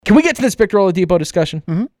Can we get to this Victor Oladipo discussion?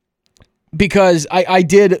 Mm-hmm. Because I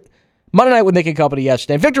did Monday Night with Nick and Company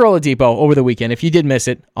yesterday. Victor Oladipo over the weekend, if you did miss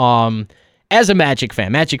it, as a Magic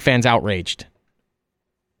fans outraged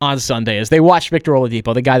on Sunday as they watched Victor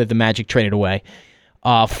Oladipo, the guy that the Magic traded away,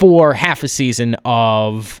 for half a season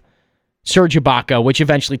of Serge Ibaka, which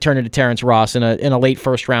eventually turned into Terrence Ross in a late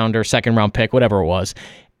first round or second round pick, whatever it was.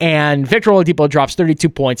 And Victor Oladipo drops 32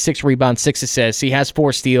 points, 6 rebounds, 6 assists. He has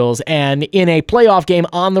 4 steals. And in a playoff game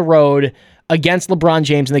on the road against LeBron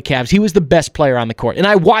James and the Cavs, he was the best player on the court. And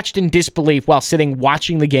I watched in disbelief while sitting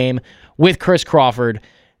watching the game with Chris Crawford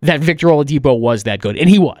that Victor Oladipo was that good. And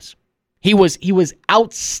he was. He was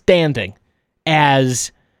outstanding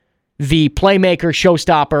as the playmaker,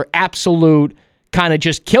 showstopper, absolute kind of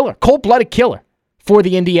just killer, cold-blooded killer for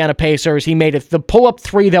the Indiana Pacers. He made the pull-up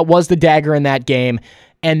 3 that was the dagger in that game.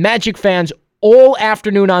 And Magic fans all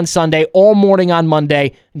afternoon on Sunday, all morning on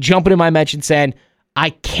Monday, jumping in my mention saying,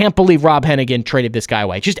 I can't believe Rob Hennigan traded this guy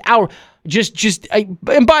away. And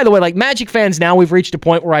by the way, like Magic fans now, we've reached a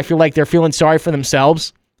point where I feel like they're feeling sorry for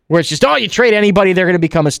themselves, where it's just, you trade anybody, they're going to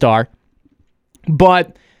become a star.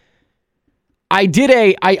 But I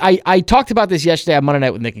talked about this yesterday on Monday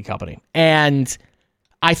Night with Nick and Company, and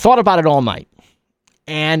I thought about it all night.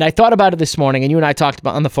 And I thought about it this morning, and you and I talked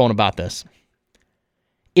about on the phone about this.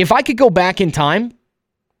 If I could go back in time,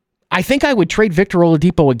 I think I would trade Victor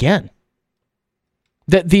Oladipo again.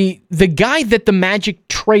 The guy that the Magic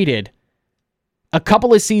traded a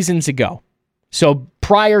couple of seasons ago, so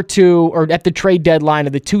prior to or at the trade deadline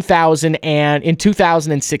of the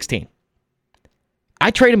 2016,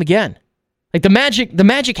 I trade him again. Like the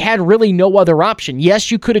Magic had really no other option. Yes,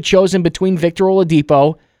 you could have chosen between Victor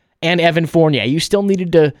Oladipo and Evan Fournier. You still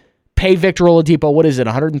needed to pay Victor Oladipo, what is it,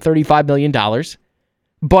 $135 million?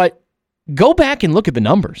 But go back and look at the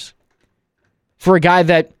numbers. For a guy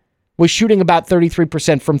that was shooting about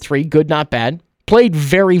 33% from 3, good, not bad, played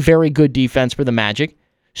very, very good defense for the Magic,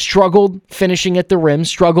 struggled finishing at the rim,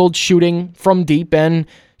 struggled shooting from deep, and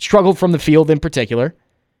struggled from the field in particular.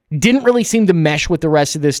 Didn't really seem to mesh with the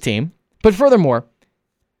rest of this team. But furthermore,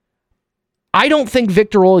 I don't think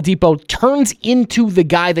Victor Oladipo turns into the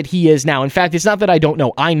guy that he is now. In fact, it's not that I don't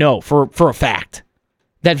know. I know for a fact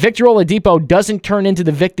that Victor Oladipo doesn't turn into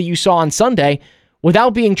the Vic that you saw on Sunday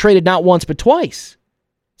without being traded not once but twice.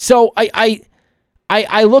 So I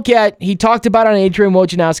look at, he talked about on Adrian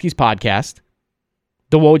Wojnarowski's podcast,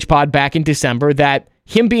 the Woj Pod back in December, that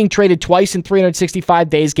him being traded twice in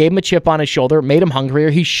 365 days gave him a chip on his shoulder, made him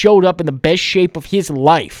hungrier. He showed up in the best shape of his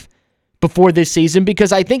life before this season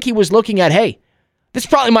because I think he was looking at, hey, this is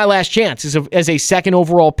probably my last chance as a second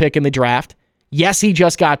overall pick in the draft. Yes, he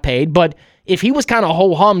just got paid, but if he was kind of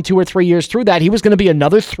ho-hum 2 or 3 years through that, he was going to be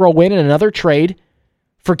another throw-in and another trade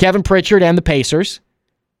for Kevin Pritchard and the Pacers.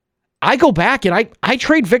 I go back and I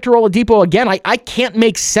trade Victor Oladipo again. I can't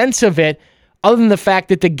make sense of it other than the fact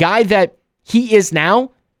that the guy that he is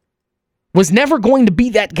now was never going to be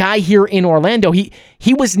that guy here in Orlando.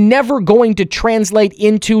 He was never going to translate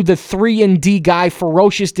into the 3-and-D guy,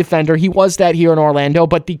 ferocious defender. He was that here in Orlando,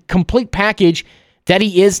 but the complete package that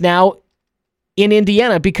he is now in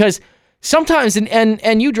Indiana, because sometimes,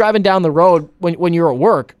 and you driving down the road when you're at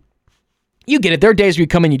work, you get it. There are days where you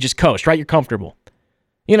come in, you just coast, right? You're comfortable.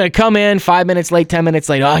 You know, come in 5 minutes late, 10 minutes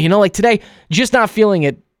late. Like today, just not feeling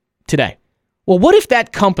it today. Well, what if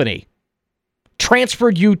that company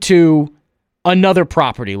transferred you to another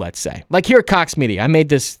property, let's say? Like here at Cox Media. I made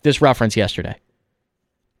this reference yesterday.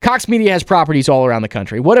 Cox Media has properties all around the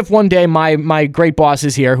country. What if one day my great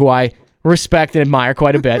bosses here, who I respect and admire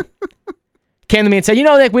quite a bit, came to me and said,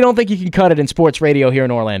 Nick, we don't think you can cut it in sports radio here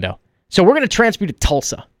in Orlando. So we're going to transfer you to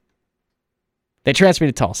Tulsa. They transfer me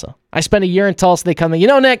to Tulsa. I spent a year in Tulsa. They come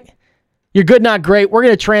in, Nick, you're good, not great. We're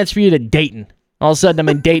going to transfer you to Dayton. All of a sudden, I'm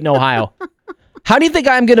in Dayton, Ohio. How do you think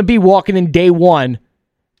I'm going to be walking in day one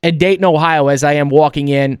at Dayton, Ohio, as I am walking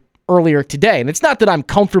in earlier today? And it's not that I'm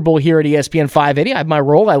comfortable here at ESPN 580. I have my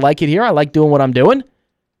role. I like it here. I like doing what I'm doing.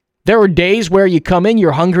 There are days where you come in,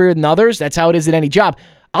 you're hungrier than others. That's how it is at any job.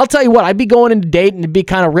 I'll tell you what, I'd be going into Dayton to be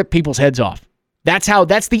kind of rip people's heads off. That's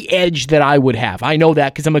the edge that I would have. I know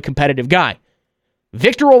that because I'm a competitive guy.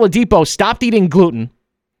 Victor Oladipo stopped eating gluten.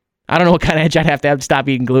 I don't know what kind of edge I'd have to stop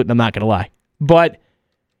eating gluten, I'm not going to lie. But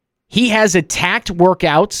he has attacked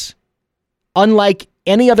workouts unlike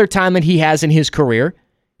any other time that he has in his career.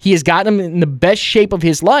 He has gotten him in the best shape of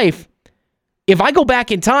his life. If I go back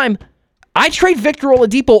in time, I trade Victor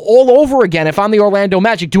Oladipo all over again if I'm the Orlando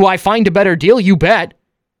Magic. Do I find a better deal? You bet.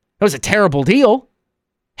 That was a terrible deal.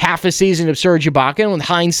 Half a season of Serge Ibaka, and with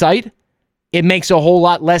hindsight, it makes a whole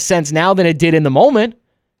lot less sense now than it did in the moment.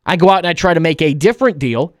 I go out and I try to make a different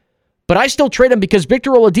deal. But I still trade him because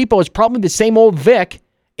Victor Oladipo is probably the same old Vic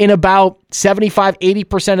in about 75,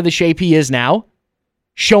 80% of the shape he is now.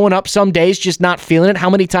 Showing up some days, just not feeling it. How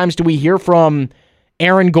many times do we hear from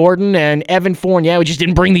Aaron Gordon and Evan Fournier, who just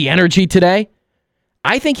didn't bring the energy today?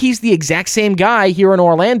 I think he's the exact same guy here in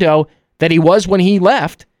Orlando that he was when he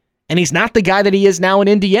left, and he's not the guy that he is now in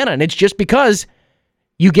Indiana. And it's just because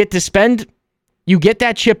you get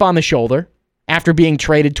that chip on the shoulder after being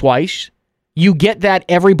traded twice. You get that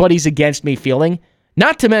everybody's against me feeling.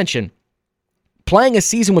 Not to mention, playing a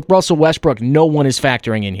season with Russell Westbrook, no one is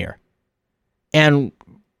factoring in here. And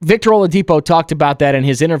Victor Oladipo talked about that in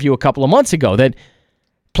his interview a couple of months ago, that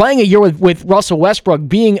playing a year with Russell Westbrook,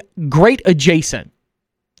 being great adjacent,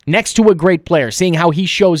 next to a great player, seeing how he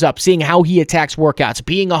shows up, seeing how he attacks workouts,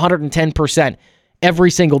 being 110%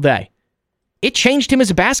 every single day, it changed him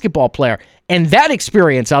as a basketball player. And that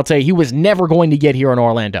experience, I'll tell you, he was never going to get here in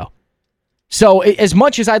Orlando. So as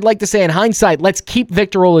much as I'd like to say in hindsight, let's keep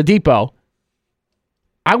Victor Oladipo,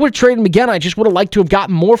 I would trade him again. I just would have liked to have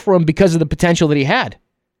gotten more for him because of the potential that he had.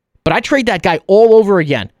 But I trade that guy all over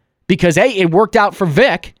again because A, it worked out for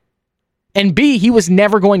Vic, and B, he was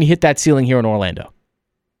never going to hit that ceiling here in Orlando.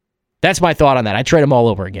 That's my thought on that. I trade him all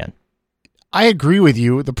over again. I agree with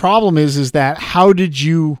you. The problem is that how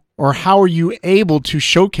are you able to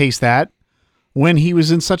showcase that when he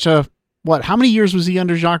was in such a, how many years was he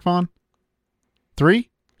under Jacques Vaughn? 3?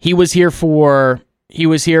 He was here for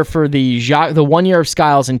the 1 year of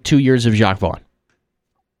Skiles and 2 years of Jacques Vaughn.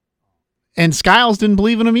 And Skiles didn't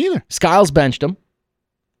believe in him either. Skiles benched him.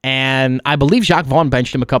 And I believe Jacques Vaughn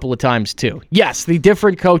benched him a couple of times too. Yes, the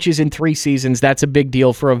different coaches in 3 seasons, that's a big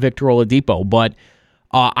deal for a Victor Oladipo. But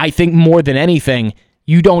I think more than anything,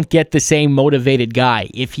 you don't get the same motivated guy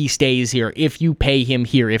if he stays here, if you pay him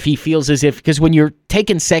here, if he feels as if, because when you're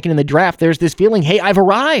taken second in the draft, there's this feeling, hey, I've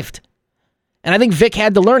arrived. And I think Vic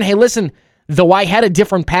had to learn, hey, listen, though I had a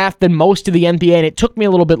different path than most of the NBA and it took me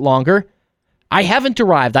a little bit longer, I haven't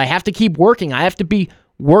arrived. I have to keep working. I have to be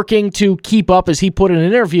working to keep up, as he put in an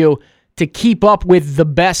interview, to keep up with the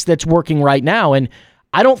best that's working right now. And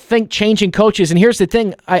I don't think changing coaches, and here's the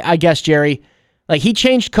thing, I guess, Jerry, like he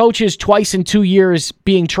changed coaches twice in 2 years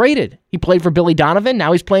being traded. He played for Billy Donovan,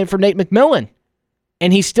 now he's playing for Nate McMillan.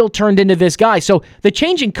 And he still turned into this guy. So the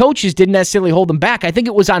changing coaches didn't necessarily hold him back. I think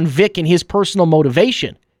it was on Vic and his personal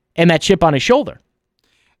motivation and that chip on his shoulder.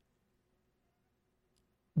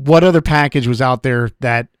 What other package was out there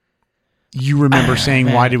that you remember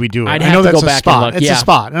saying, why did we do it? I'd have to go back and look. It's a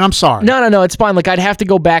spot, and I'm sorry. No, it's fine. Like, I'd have to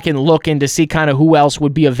go back and look and to see kind of who else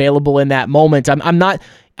would be available in that moment. I'm not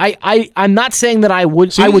saying that I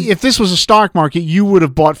would. So if this was a stock market, you would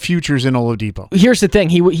have bought futures in Oladipo. Here's the thing.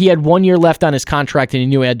 He had 1 year left on his contract, and he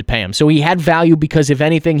knew he had to pay him. So he had value because, if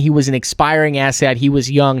anything, he was an expiring asset. He was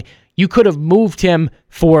young. You could have moved him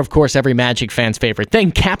for, of course, every Magic fan's favorite thing,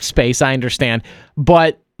 cap space, I understand.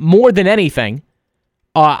 But more than anything,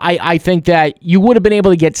 I think that you would have been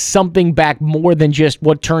able to get something back more than just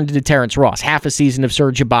what turned into Terrence Ross. Half a season of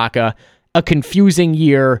Serge Ibaka, a confusing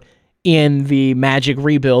year in the Magic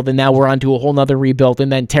rebuild, and now we're on to a whole nother rebuild,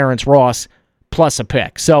 and then Terrence Ross plus a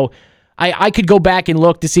pick. So I could go back and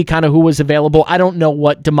look to see kind of who was available. I don't know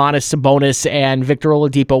what Domantas Sabonis and Victor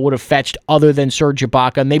Oladipo would have fetched other than Serge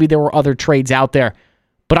Ibaka. Maybe there were other trades out there,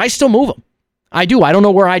 but I still move them. I do. I don't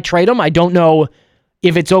know where I trade them. I don't know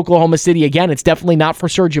if it's Oklahoma City again. It's definitely not for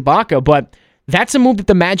Serge Ibaka, but that's a move that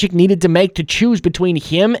the Magic needed to make to choose between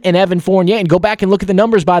him and Evan Fournier. And go back and look at the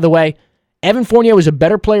numbers, by the way. Evan Fournier was a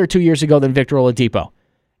better player 2 years ago than Victor Oladipo.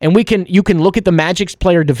 And you can look at the Magic's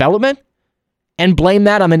player development and blame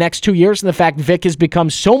that on the next 2 years and the fact Vic has become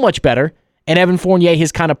so much better and Evan Fournier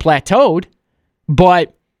has kind of plateaued.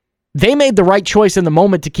 But they made the right choice in the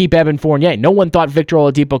moment to keep Evan Fournier. No one thought Victor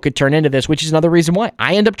Oladipo could turn into this, which is another reason why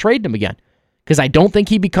I end up trading him again. Because I don't think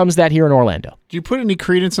he becomes that here in Orlando. Do you put any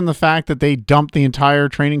credence in the fact that they dumped the entire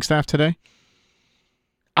training staff today?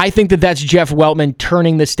 I think that that's Jeff Weltman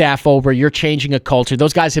turning the staff over. You're changing a culture.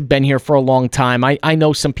 Those guys have been here for a long time. I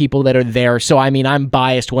know some people that are there, so I mean, I'm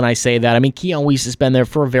biased when I say that. I mean, Keon Weiss has been there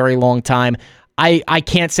for a very long time. I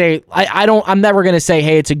can't say, I'm never going to say,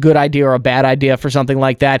 hey, it's a good idea or a bad idea for something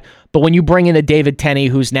like that. But when you bring in a David Tenney,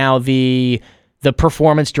 who's now the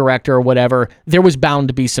performance director or whatever, there was bound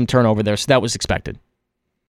to be some turnover there, so that was expected.